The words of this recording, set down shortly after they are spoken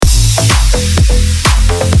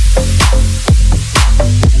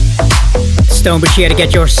StoneBridge here to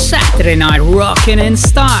get your Saturday night rockin' in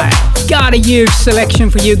style. Got a huge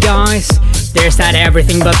selection for you guys. There's that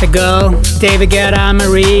Everything But the Girl, David Guetta,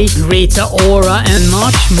 Marie, Rita Ora, and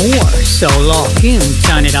much more. So lock in,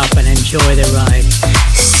 turn it up, and enjoy the ride.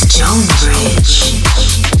 StoneBridge.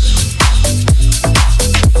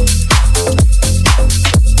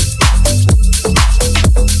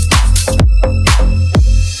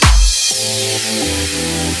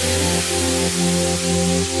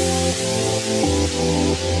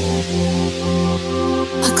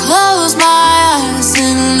 Close my eyes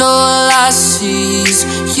and all I see is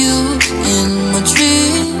you in my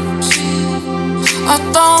dreams. I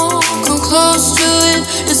don't come close to it.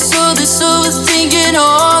 It's all this overthinking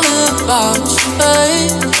all about you,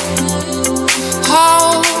 babe.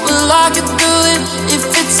 How will I get through it if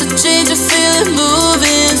it's a change of feeling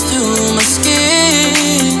moving through my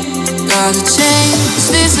skin? Gotta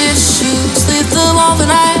change these issues, leave them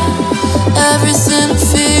overnight. Everything I'm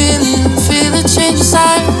feeling, feel a change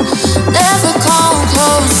inside. Never come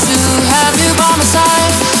close to have you by my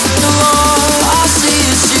side. The more I see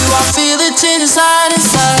is you, I feel a change inside,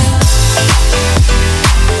 inside.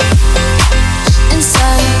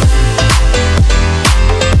 Inside.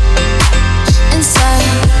 Inside.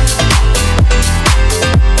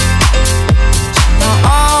 Now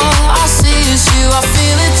all I see is you, I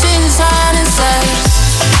feel a change inside, inside.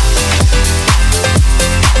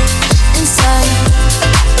 Inside.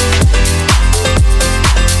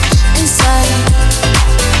 Inside.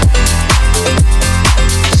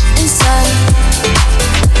 Inside.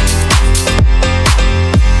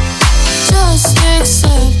 Just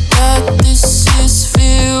accept that this is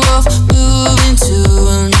fear of moving to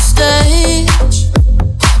a new stage.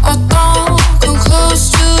 I don't come close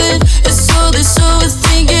to it. It's all this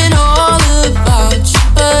overthinking all about you,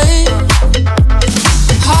 babe.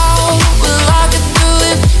 How will I get through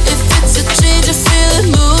it if it's a change of feeling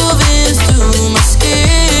moving through my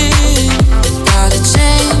skin? Gotta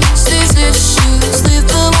change these issues, leave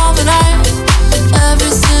them overnight.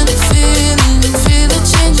 Everything I'm feeling, feel a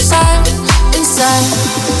change inside, inside,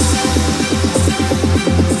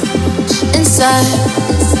 inside,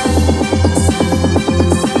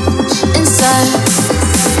 inside.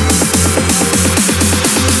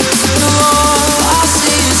 The more I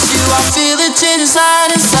see is you, I feel a change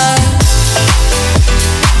inside, inside.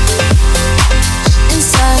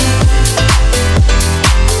 Inside.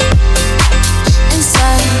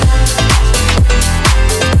 Inside.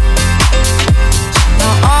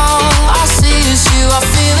 Now all I see is you, I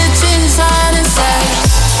feel it inside, inside.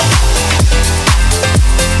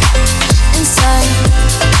 Inside.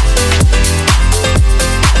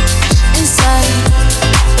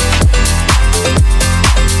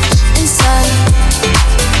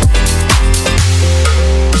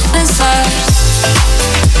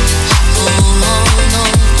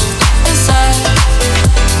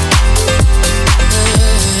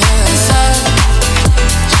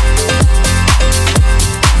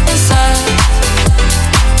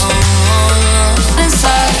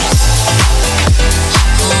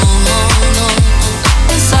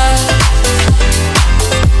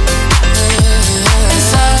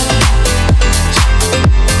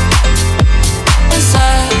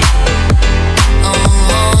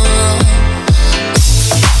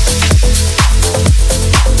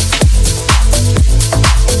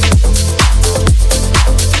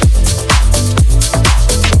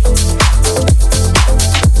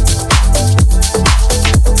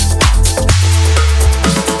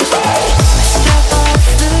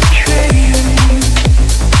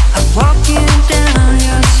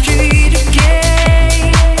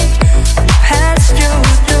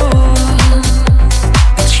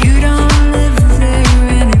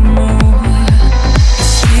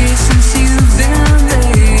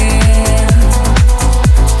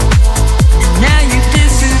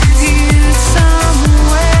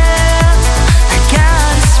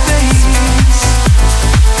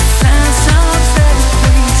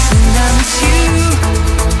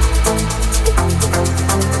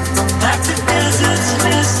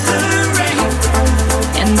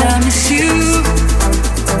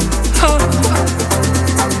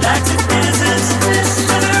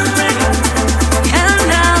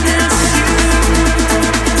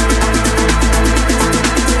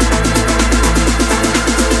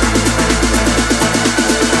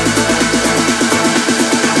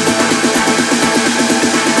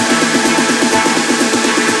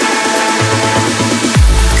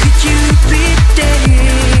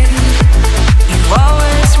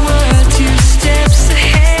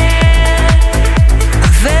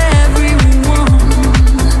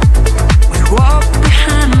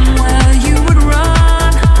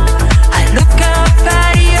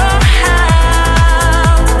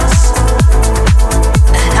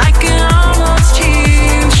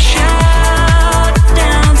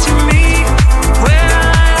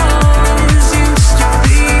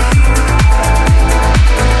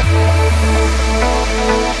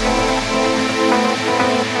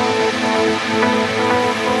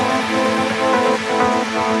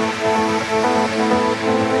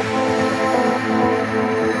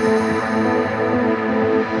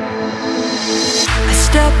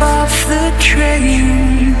 the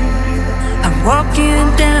train. I'm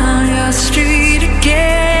walking down your street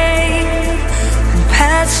again,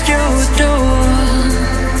 past your door,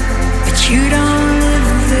 but you don't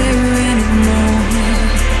live there anymore.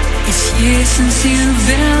 It's years since you've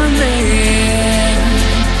been there,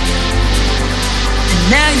 and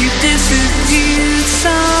now you disappeared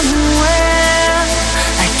somewhere.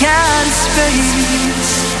 I got a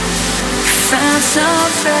space, found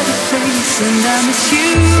some better place, and I miss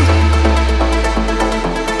you.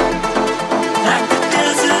 Like the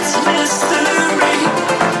desert's miss the rain,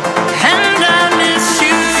 and I miss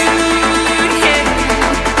you, yeah.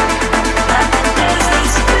 Like the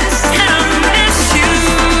desert's miss the rain, and I miss you,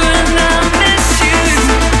 and I miss you.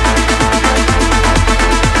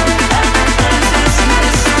 Like the desert's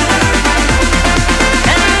miss the rain,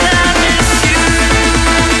 and I miss you,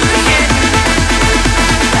 yeah.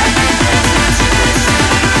 Like the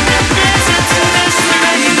desert's miss the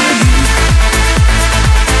rain.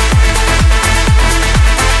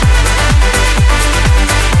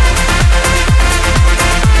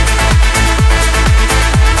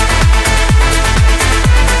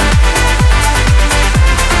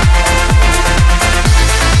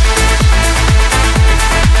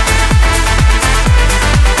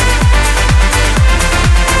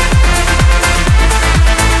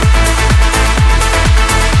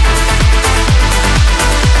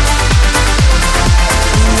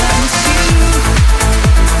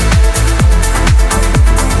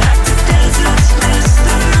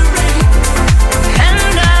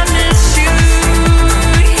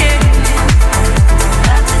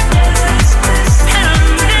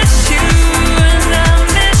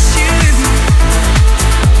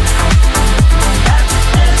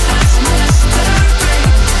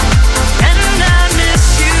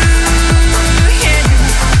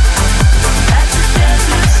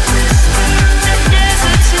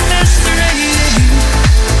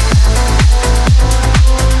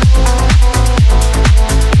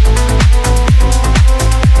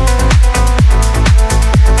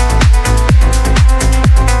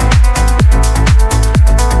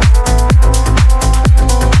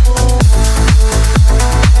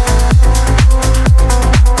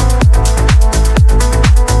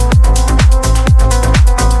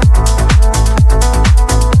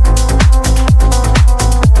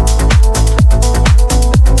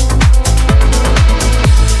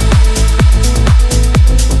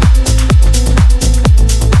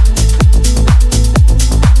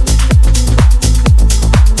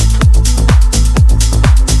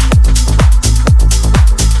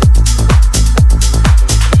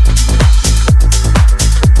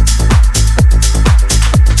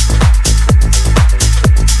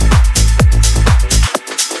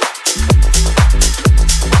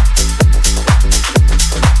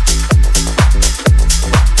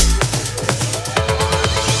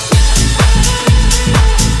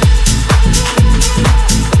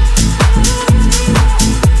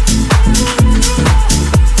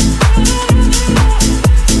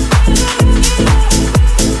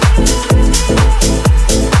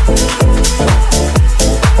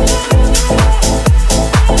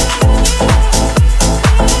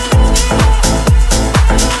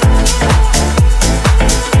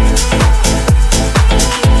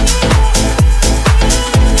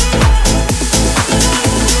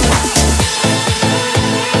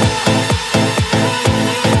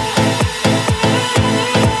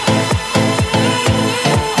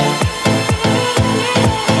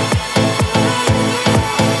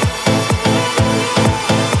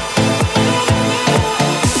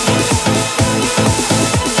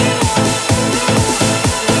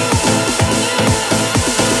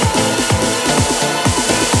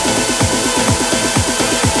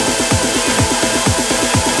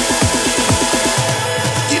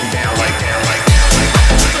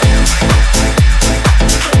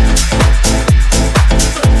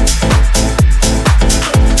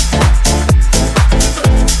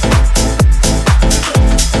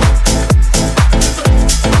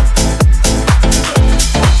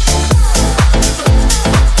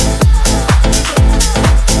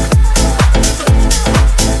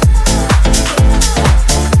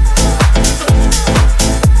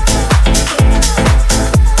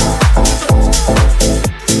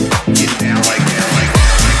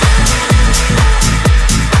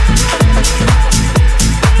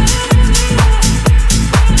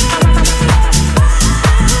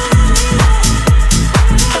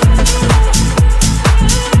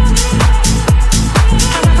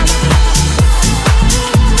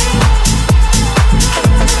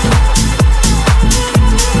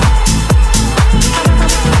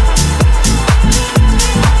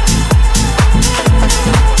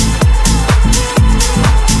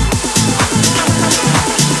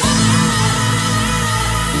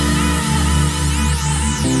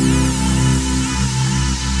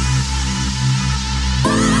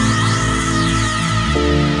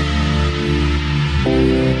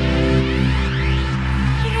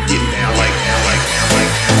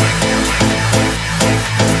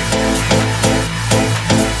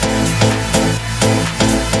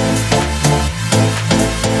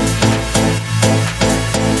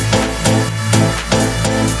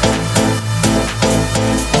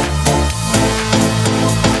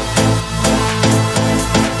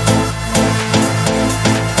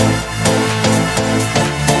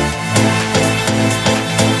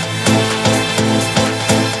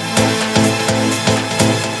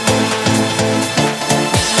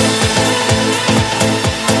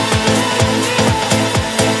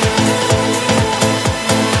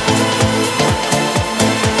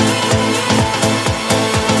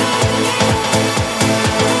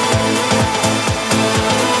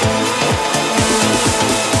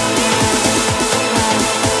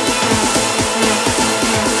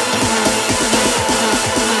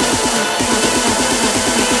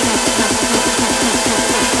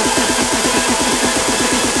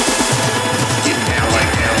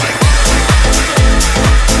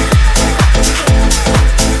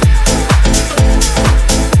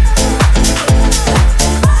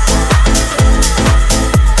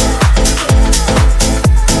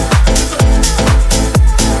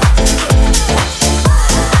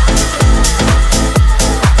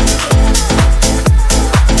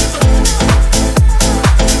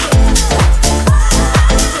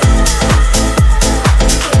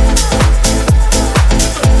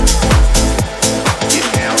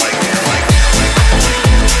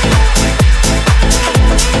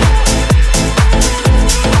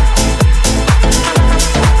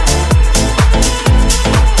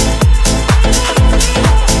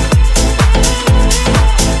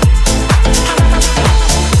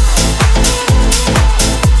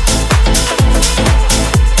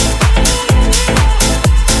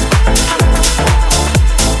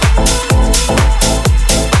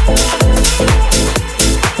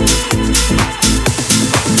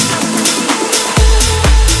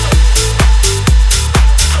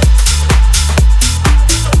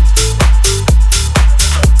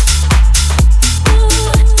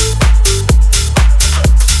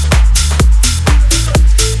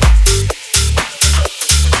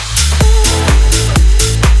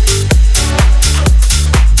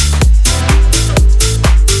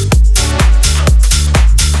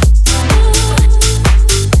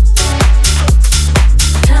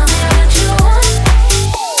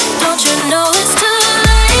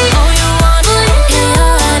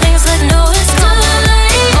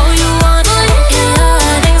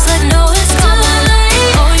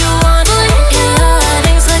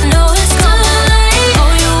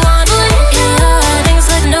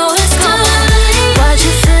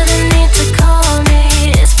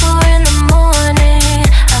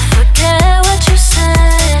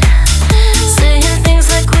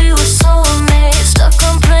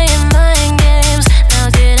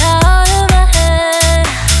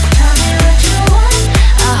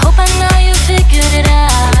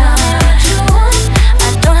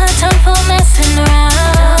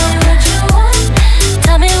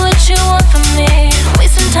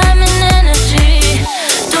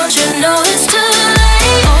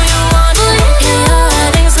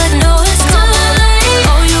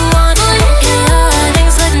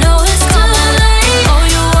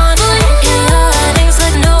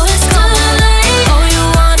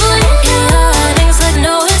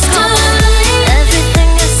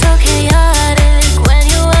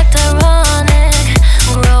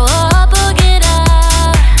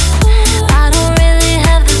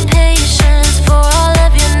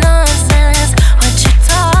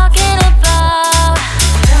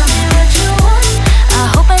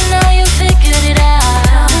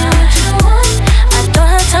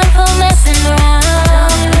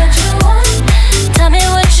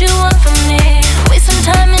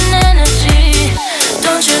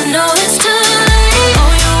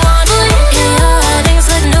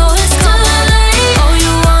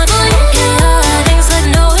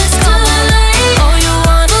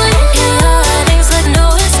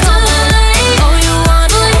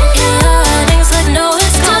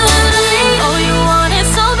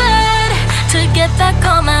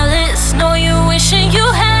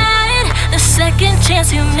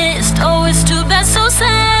 chance you missed. Oh, it's too bad, so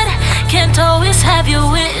sad. Can't always have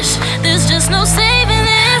your wish. There's just no saving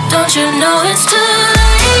it. Don't you know it's too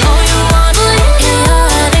late? Oh, you want to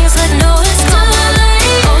yeah. Things like no, it's too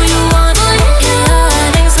late. Oh, you want to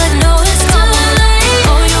yeah. Things like no, it's too late.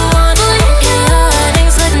 Oh, you want to yeah.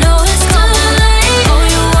 Things like no, it's too late. Oh,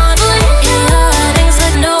 you want to yeah. Things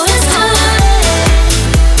like no, it's too late.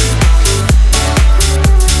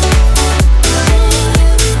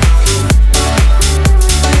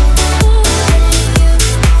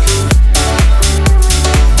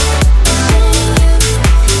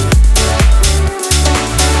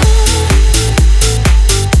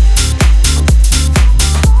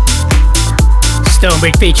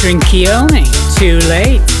 StoneBridge featuring Keone, Too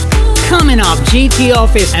Late. Coming up, GT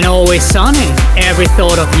Office and Always Sunny, Every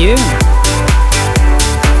Thought of You.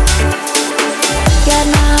 Got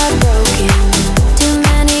my heart broken too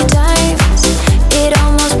many times. It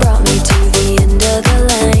almost brought me to the end of the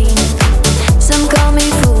line. Some call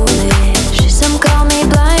me foolish, some call me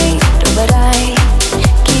blind, but I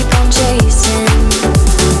keep on chasing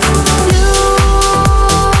you.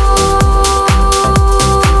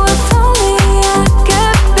 If only I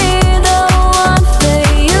could be the one for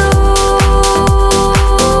you.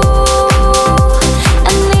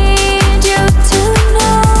 I need you to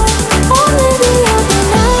know. Oh, maybe I've been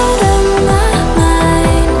out of my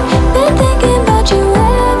mind. Been thinking about you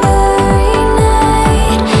every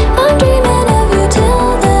night. I'm dreaming of you till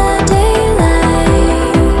the daylight.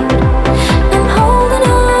 I'm holding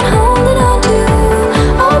on to.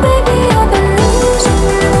 Oh, baby, I've been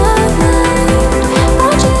losing my mind.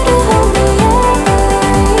 Want you to hold me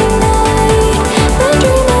every night. Been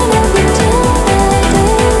dreaming of you till the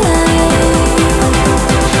daylight.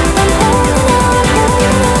 I'm holding on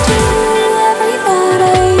to every thought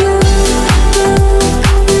of you. Every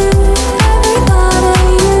thought of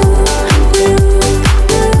you. Every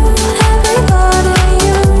thought of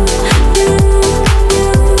you.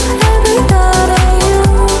 Every thought of you.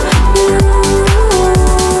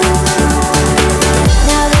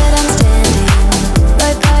 Now that I'm standing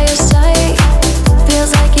right by your side,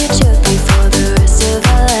 feels like you took me for the rest of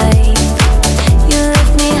our life. You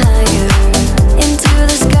lift me higher into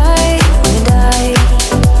the sky, and I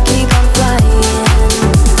keep on flying.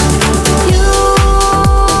 You,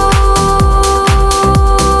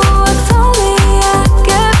 if only I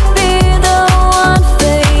could be the one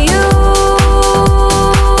for you.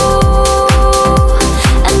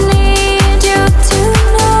 I need you to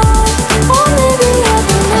know. Oh, maybe I've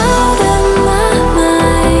been out of my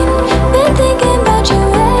mind. Been thinking about you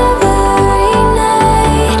every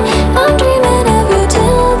night. I'm dreaming of you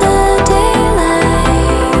till the daylight.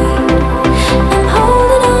 I'm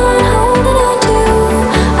holding on to.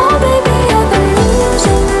 Oh, baby, I've been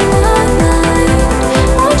losing my mind.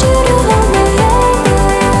 Want you to hold me every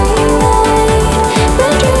night.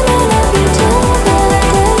 Been dreaming of you till the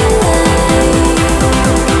daylight.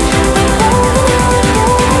 I'm holding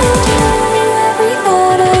on to every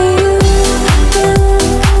thought of you.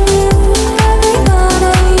 Every thought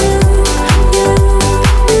of you.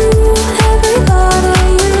 Every thought of you.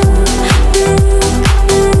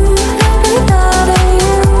 Every thought of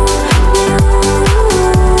you.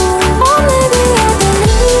 Oh, maybe I've been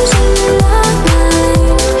losing my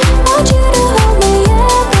mind. Want you to hold me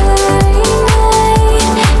every night.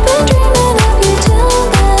 Been dreaming of you till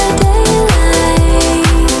the daylight.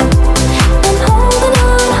 I'm holding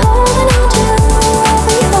on to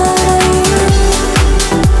every thought of you.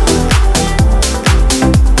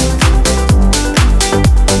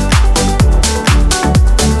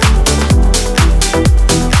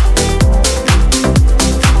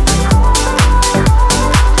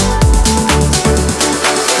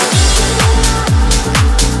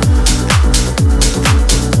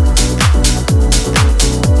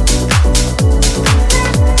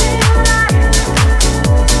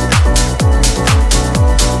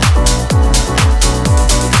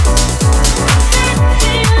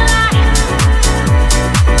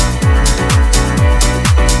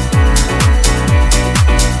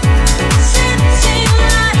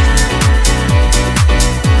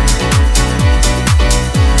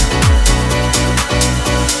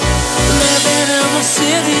 Living in the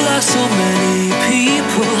city like so many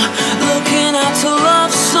people, looking out to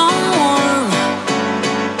love someone.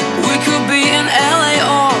 We could be in LA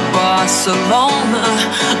or Barcelona,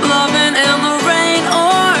 loving in the rain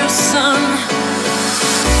or sun.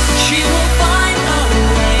 She will find a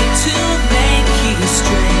way to make you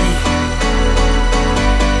stray.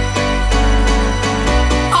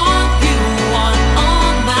 All you want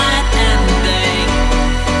all night and day.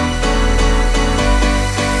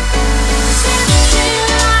 City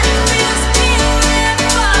life is beautiful.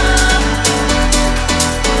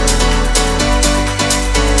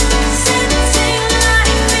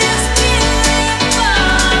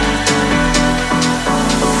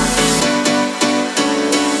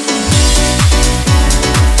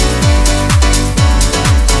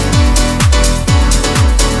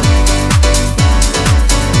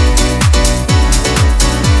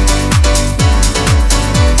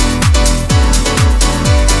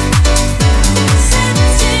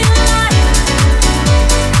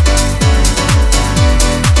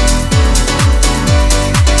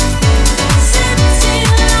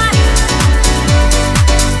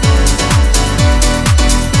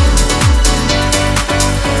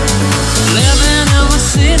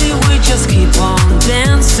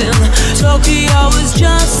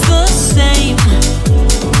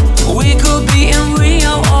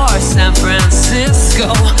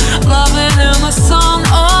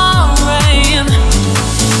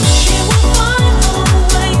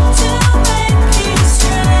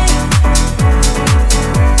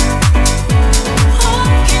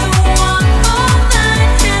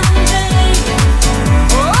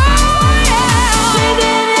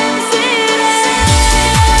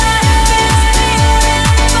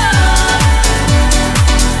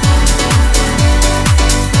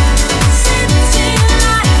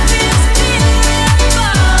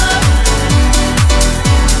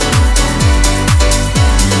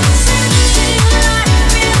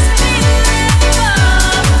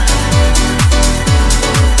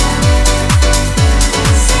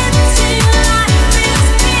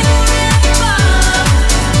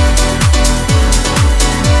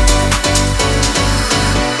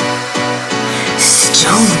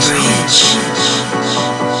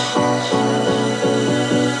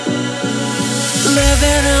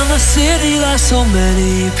 city like so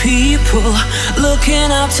many people looking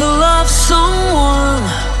out to love someone.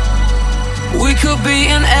 We could be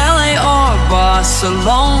in LA or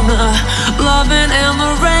Barcelona, loving in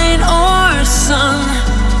the rain or sun.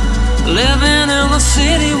 Living in the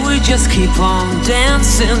city, we just keep on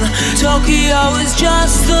dancing. Tokyo is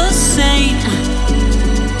just the same.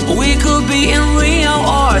 We could be in Rio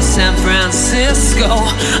or San Francisco,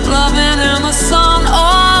 loving in the sun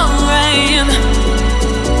or rain.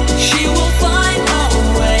 She will find a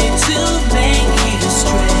way to make you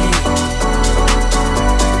straight.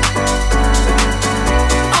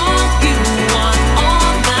 All you want,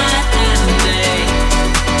 all night and day.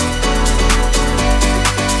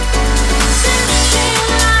 City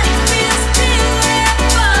life is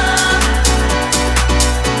beautiful.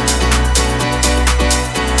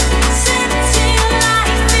 City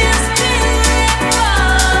life is beautiful.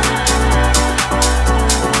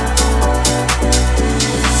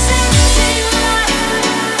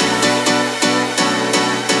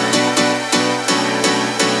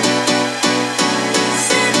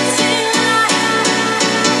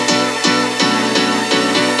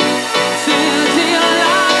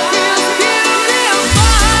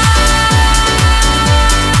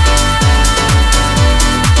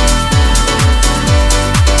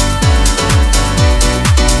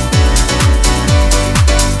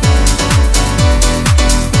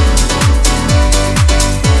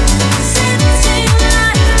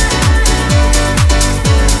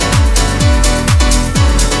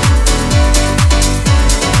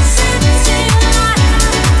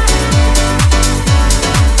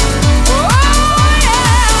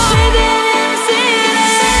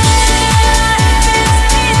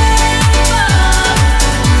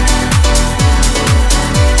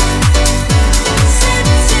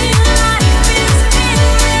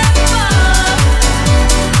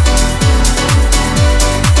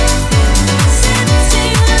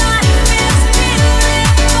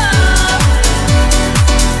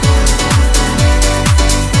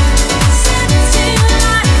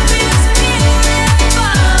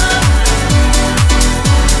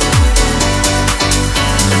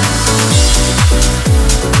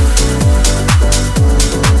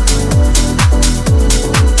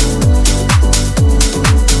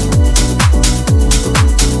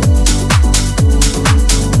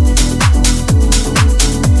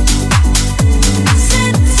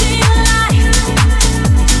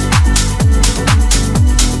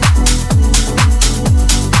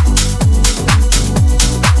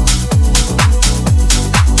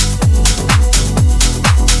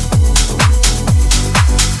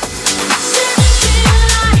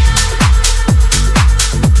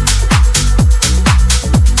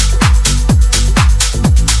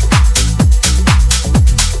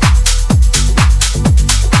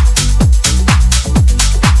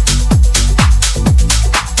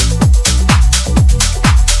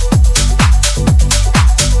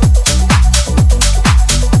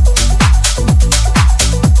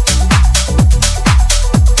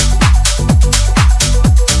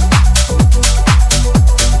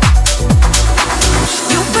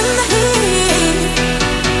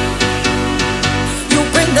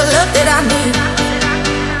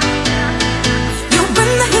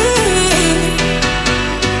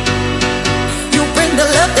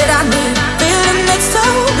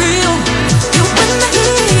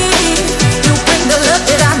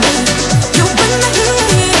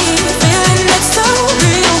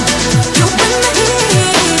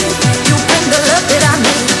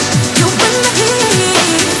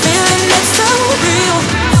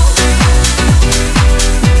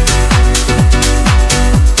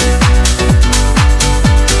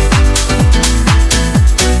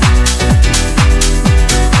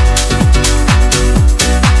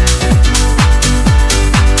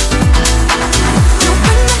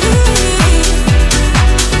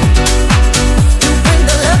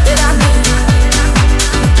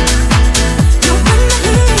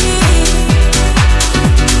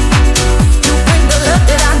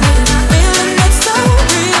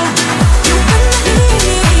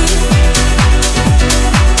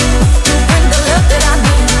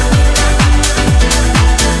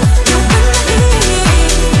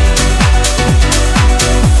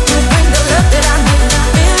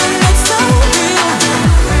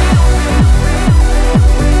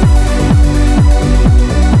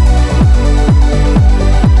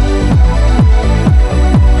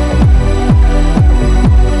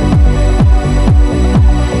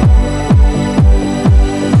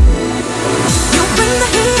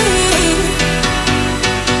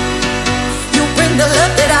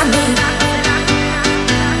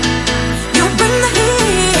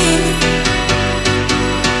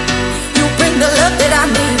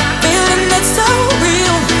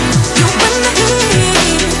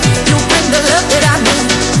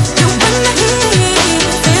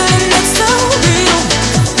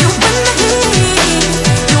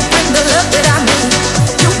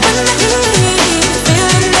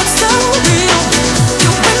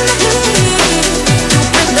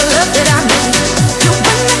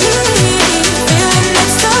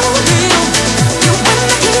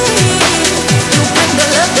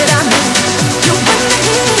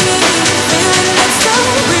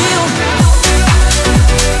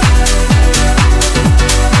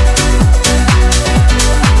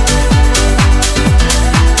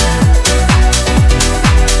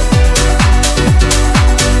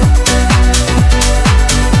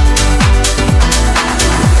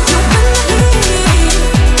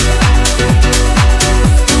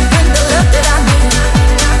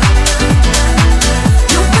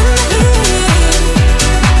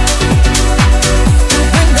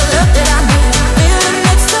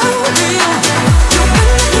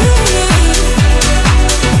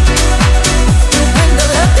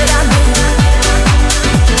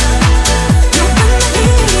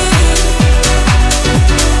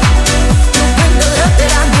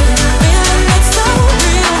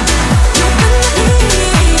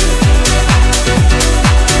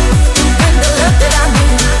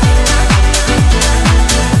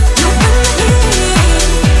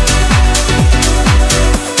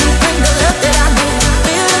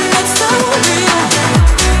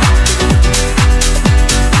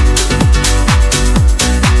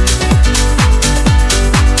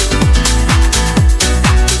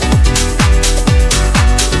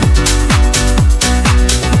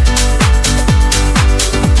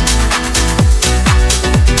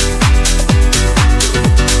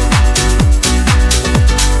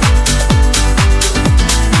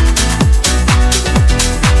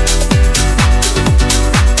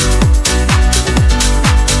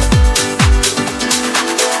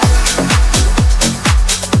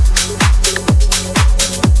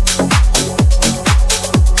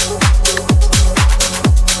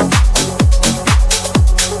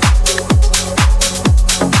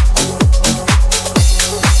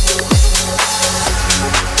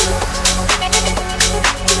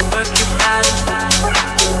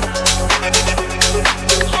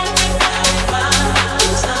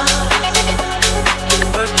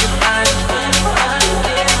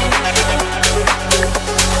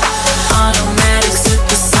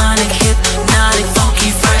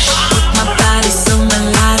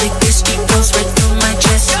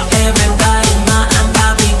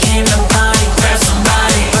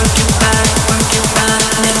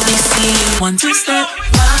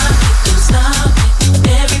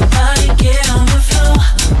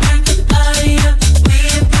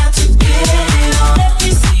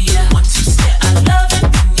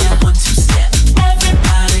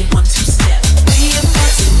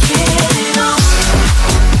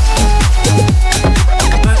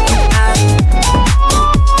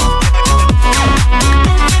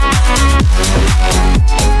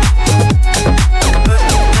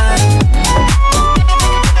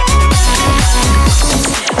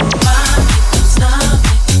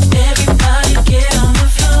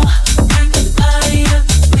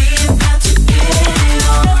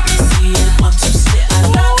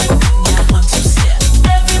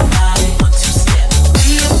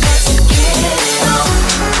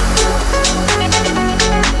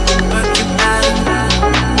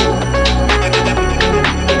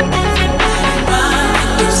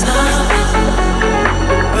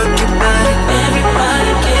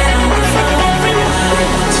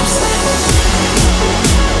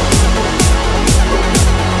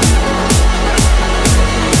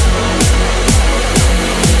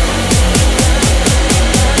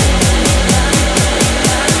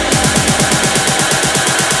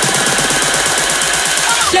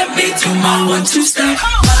 one, two, step.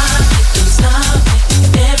 Rock it, don't stop it.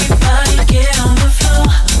 Everybody get on the floor.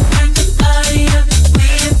 Bring the party up. We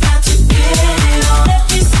about to get it on. Let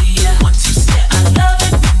me see ya. One, two, step. I love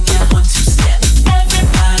it when ya. One, two, step.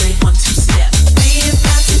 Everybody, one, two, step. We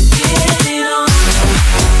about to get it on.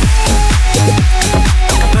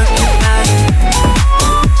 Work your body.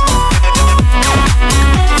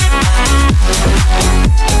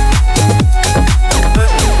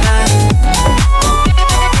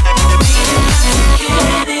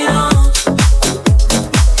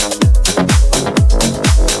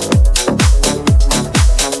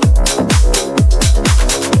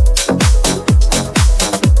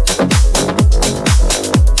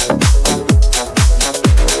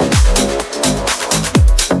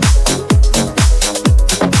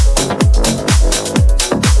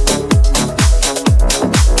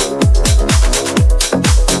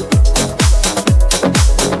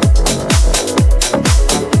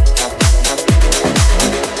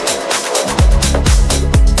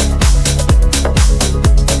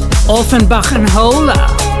 Offenbach and Hola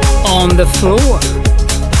on the floor.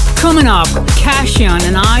 Coming up, Cashion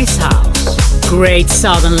and Icehouse, Great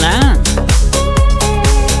Southern Land.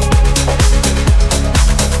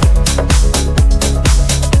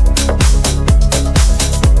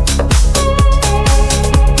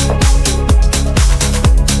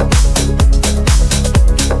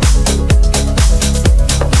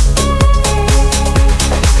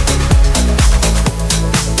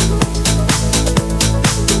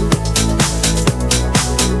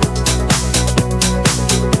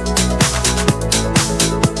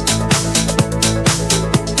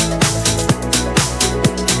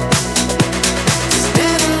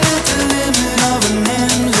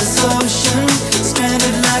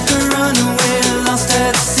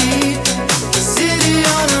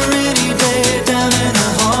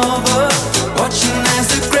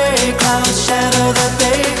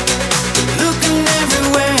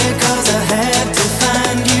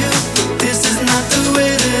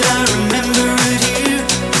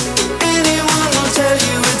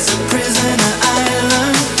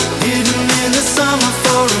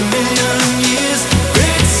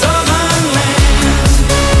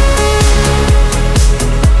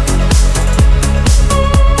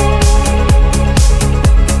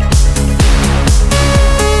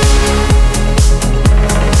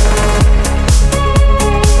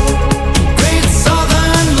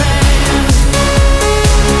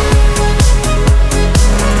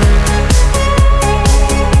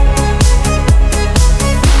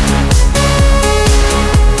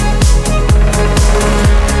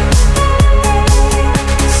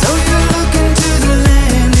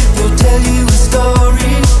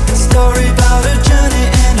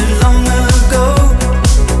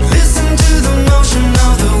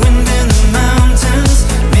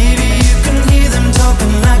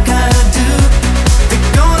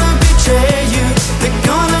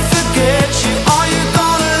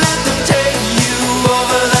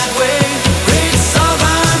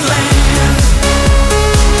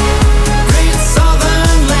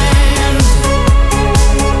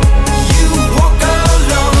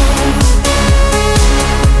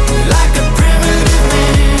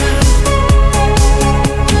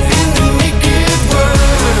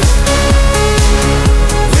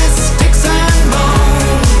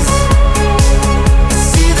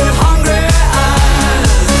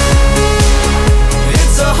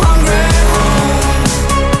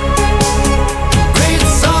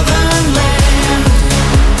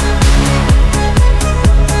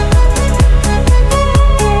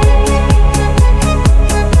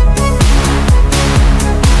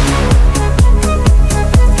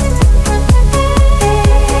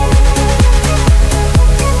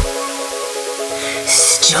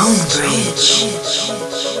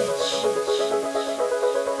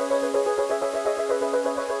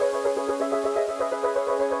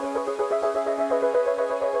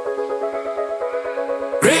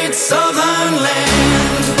 Great Southern Land.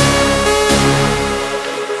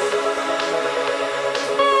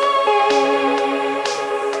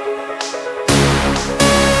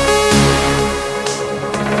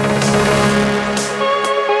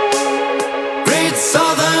 Great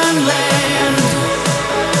Southern Land.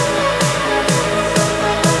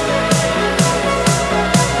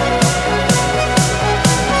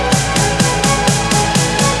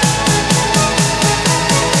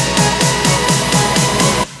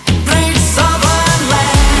 Great Southern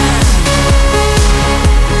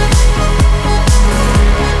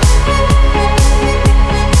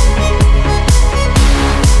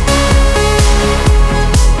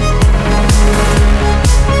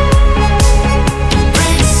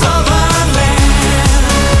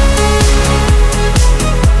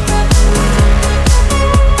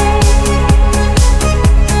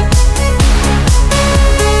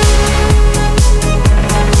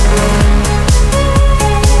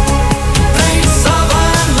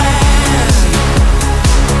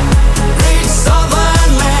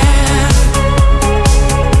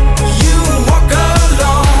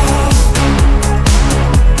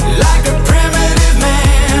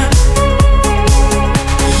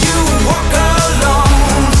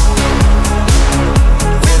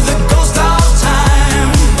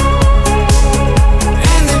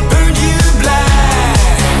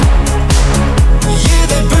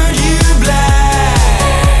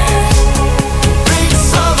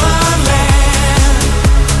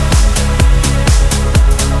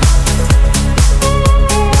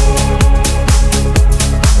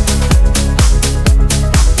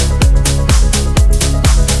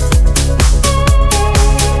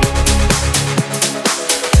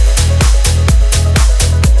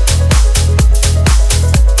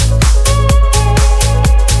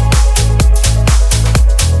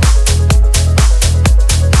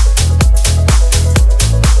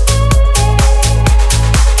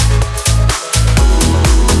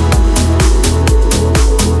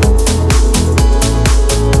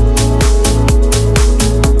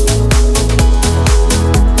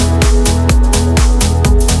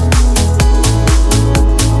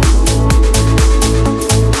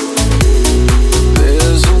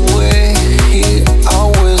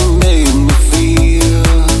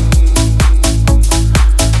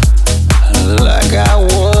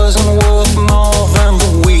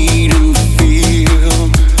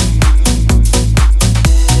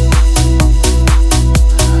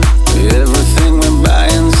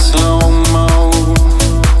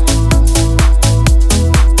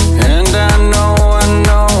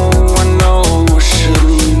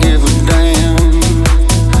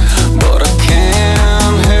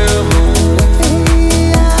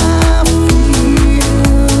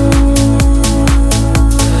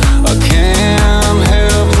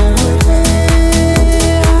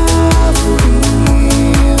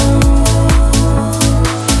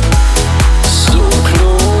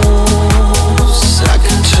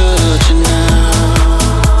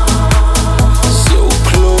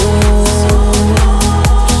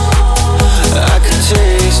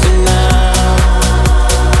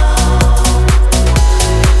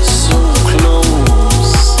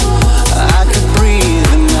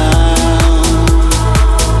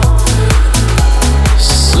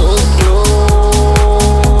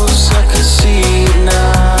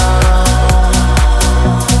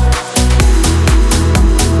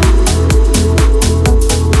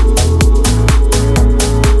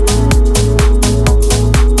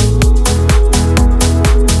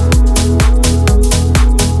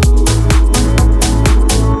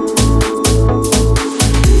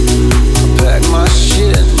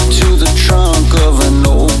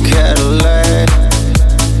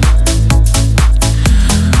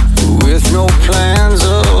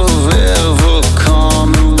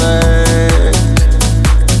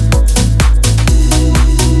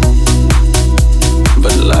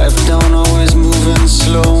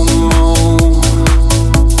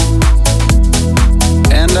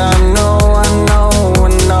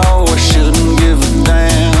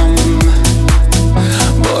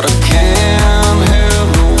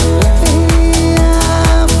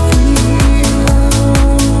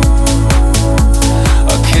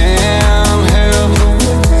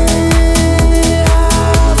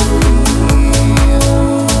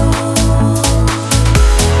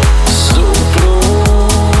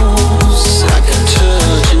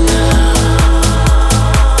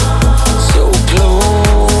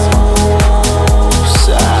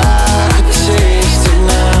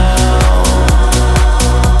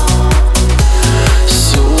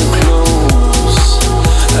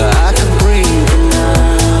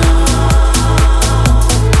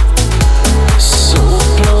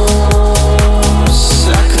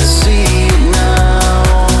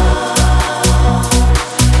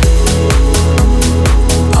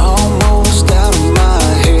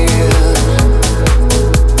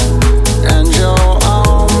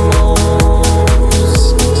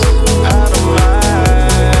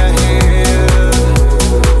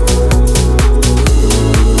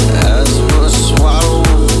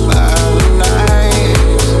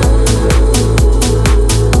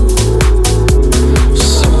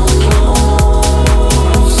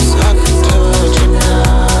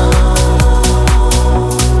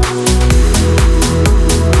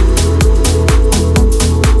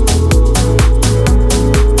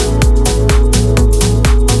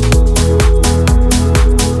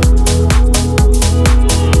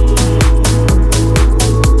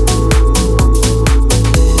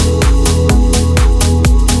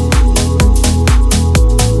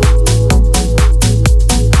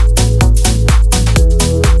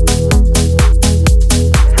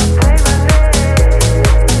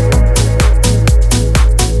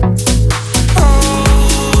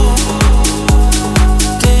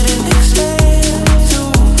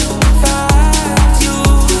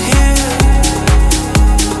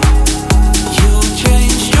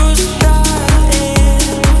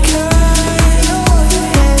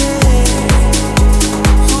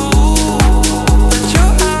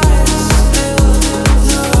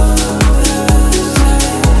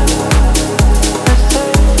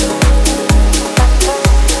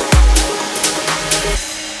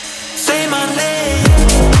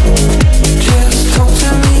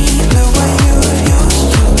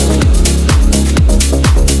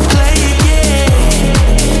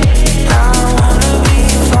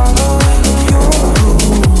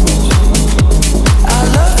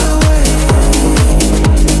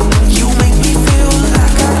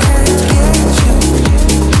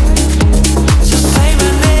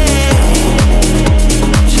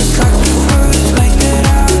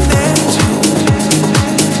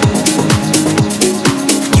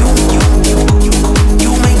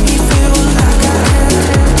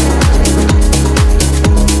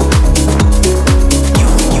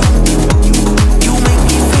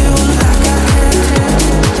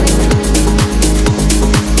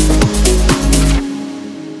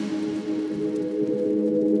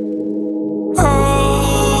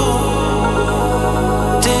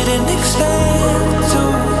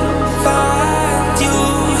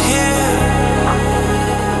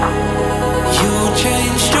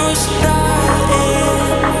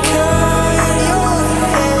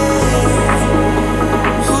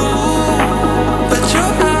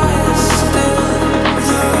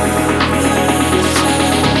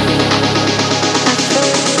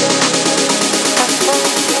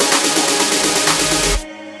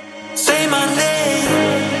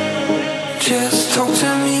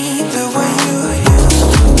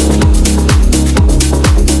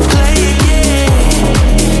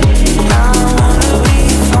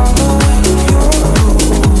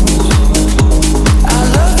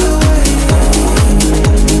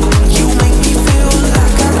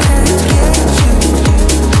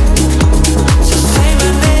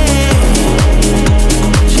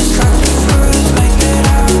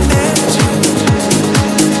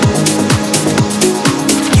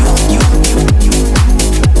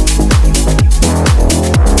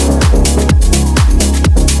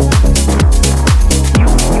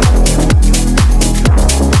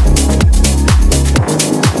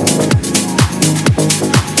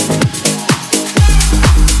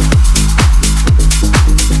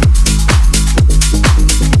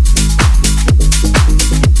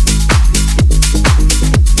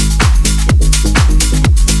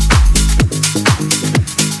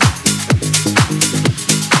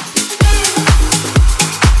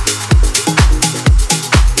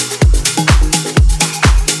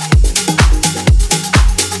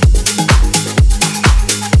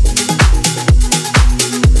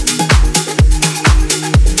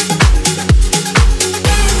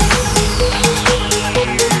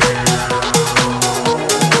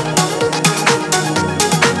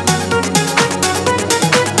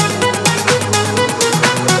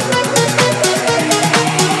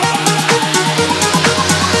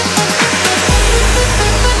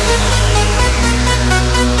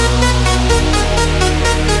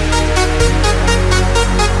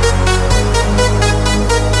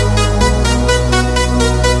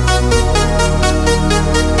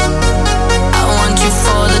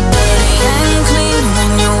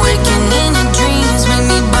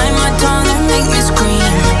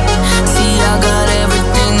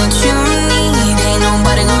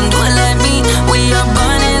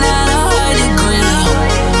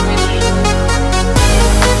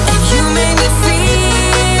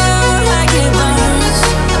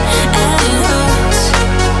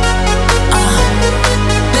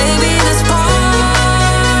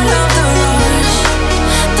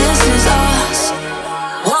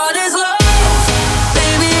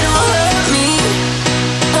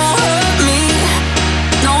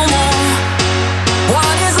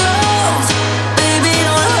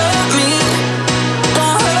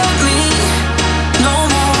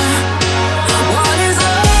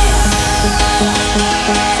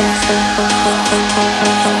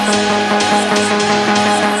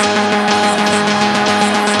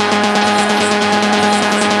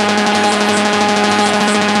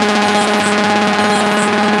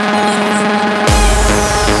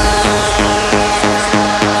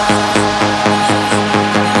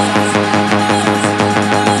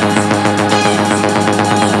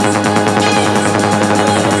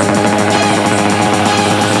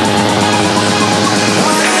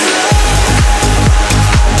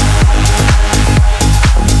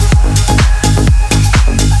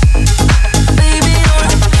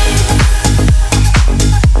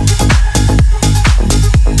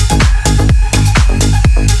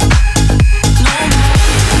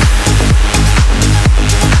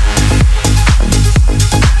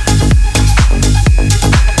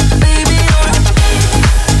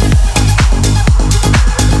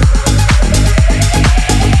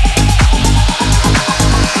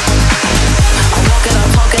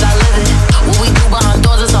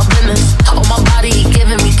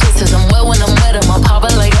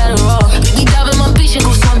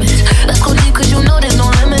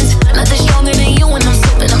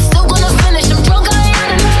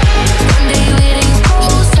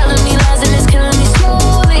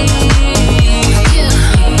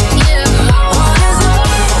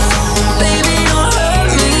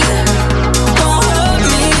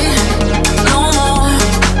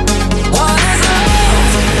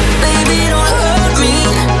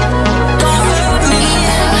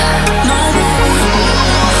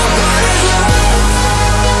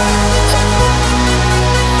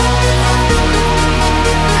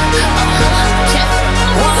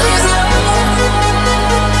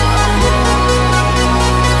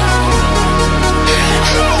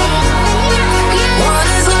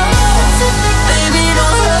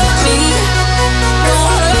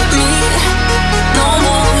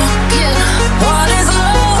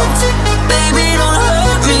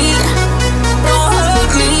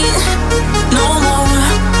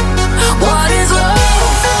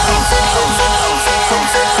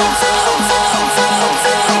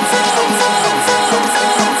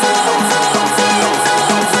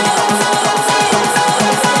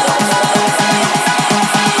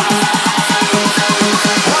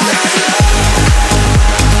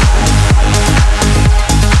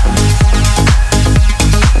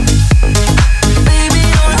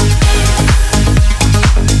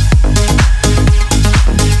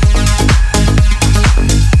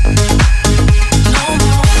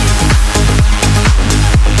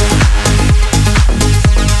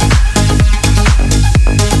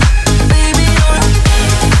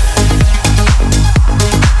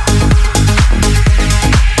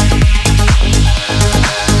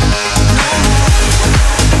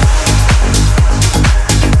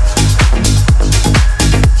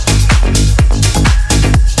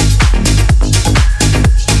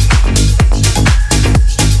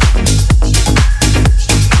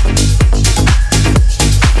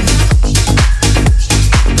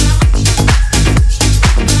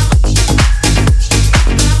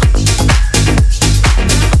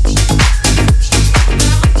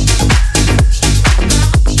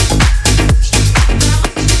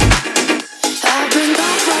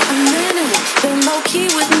key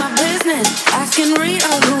with my business. Asking Rita,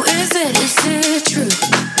 who is it? Is it true?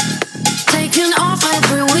 Taking off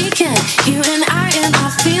every weekend, you and I and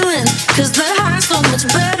our feelings. Cause the high's so much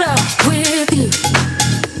better with you.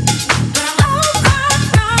 Oh my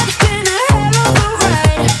God, been a hell of a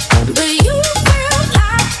ride. But you feel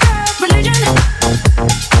like a religion.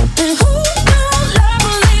 And who knew love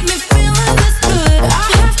will leave me feeling this good? I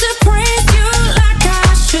have to praise you like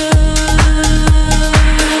I should.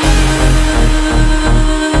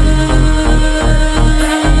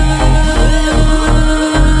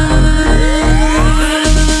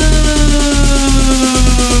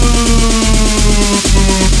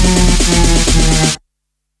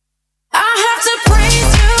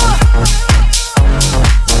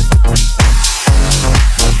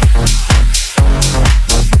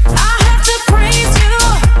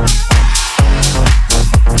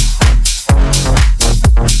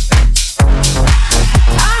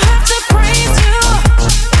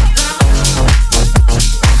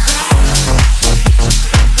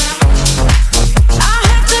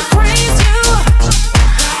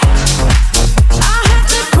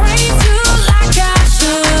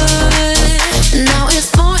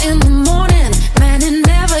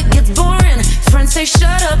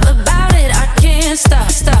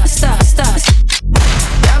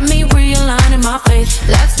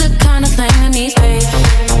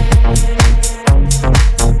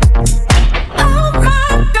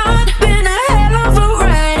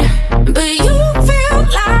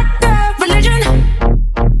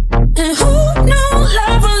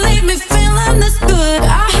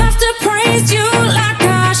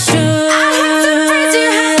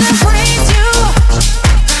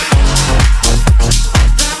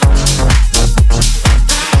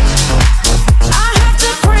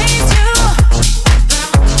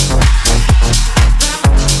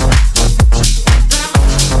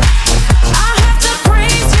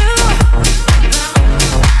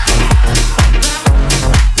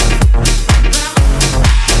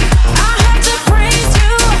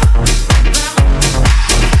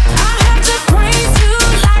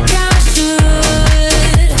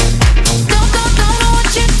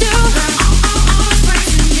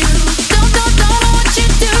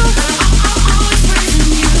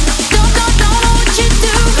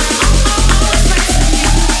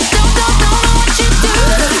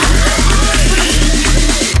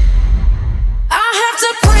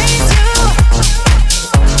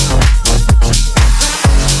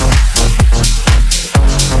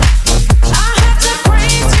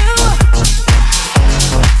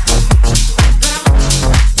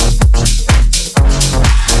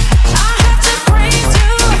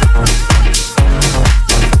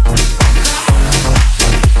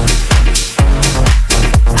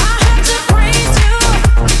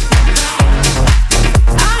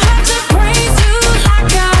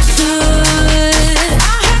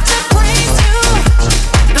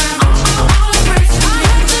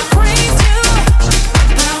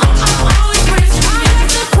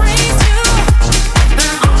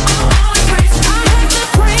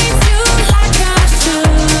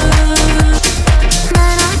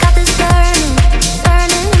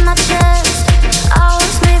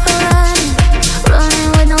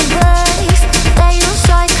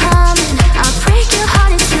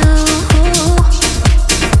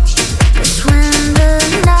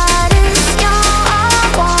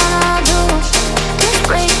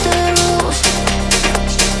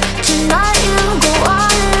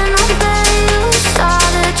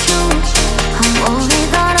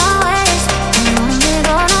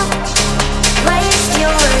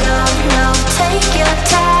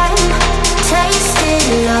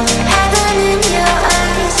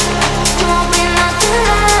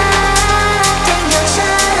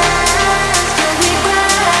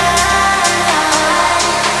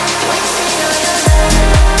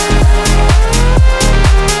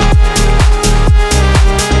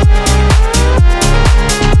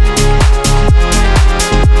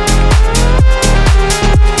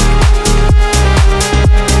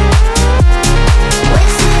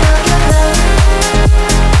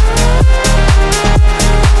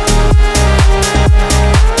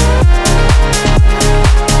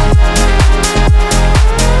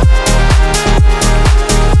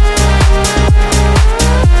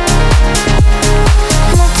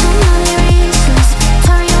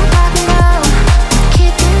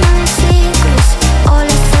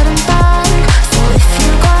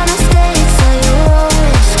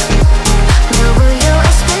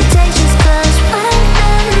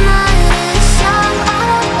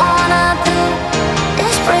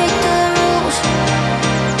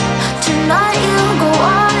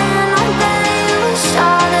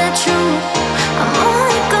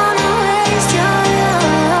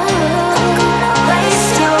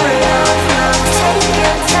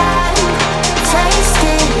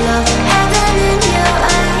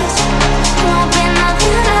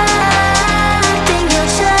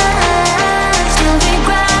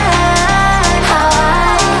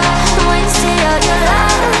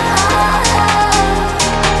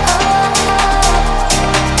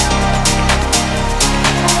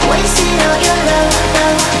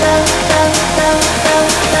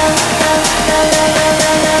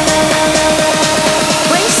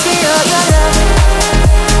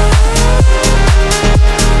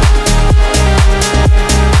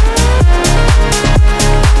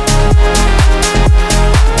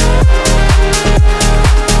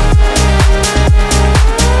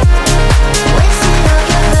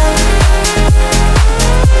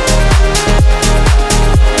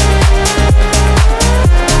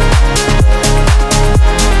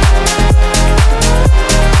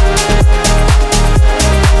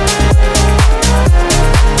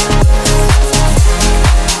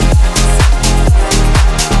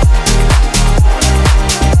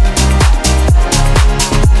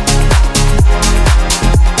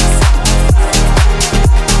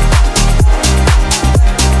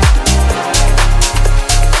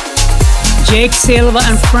 Jake Silva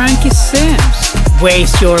and Frankie Sims,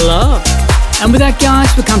 Waste Your Love. And with that,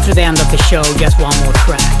 guys, we come to the end of the show. Just one more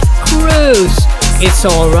track. Cruise, It's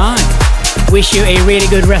Alright. Wish you a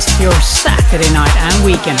really good rest of your Saturday night and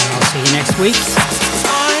weekend. And I'll see you next week.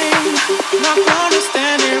 I'm not gonna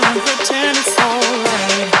stand here and pretend it's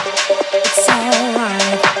alright. It's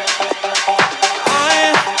alright.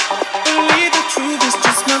 I believe the truth is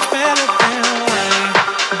just much better than a lie.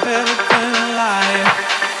 Better than a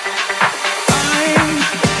lie.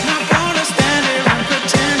 I'm not gonna stand here and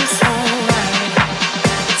pretend it's alright.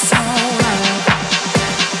 It's alright.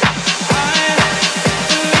 I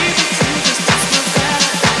believe the truth is just much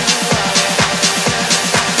better than a lie.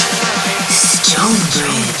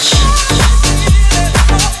 StoneBridge.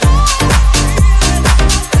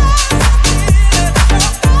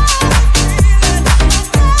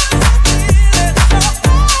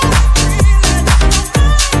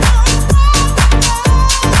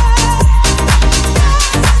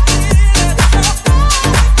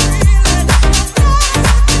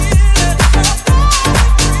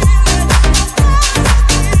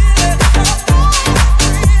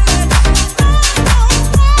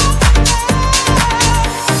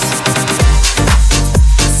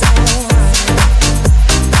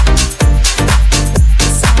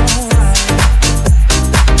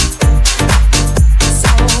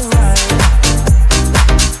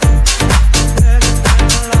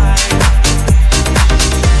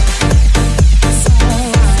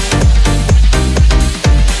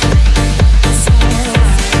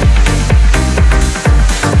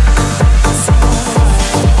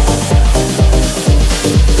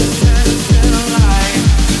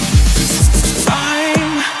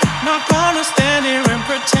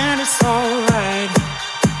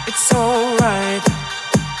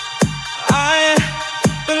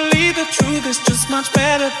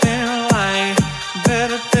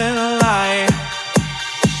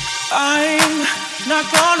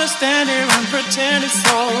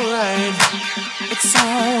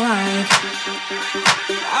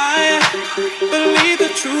 Believe the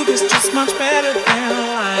truth is just much better than a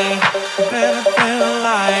lie. Better than a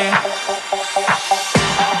lie.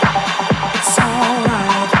 It's alright.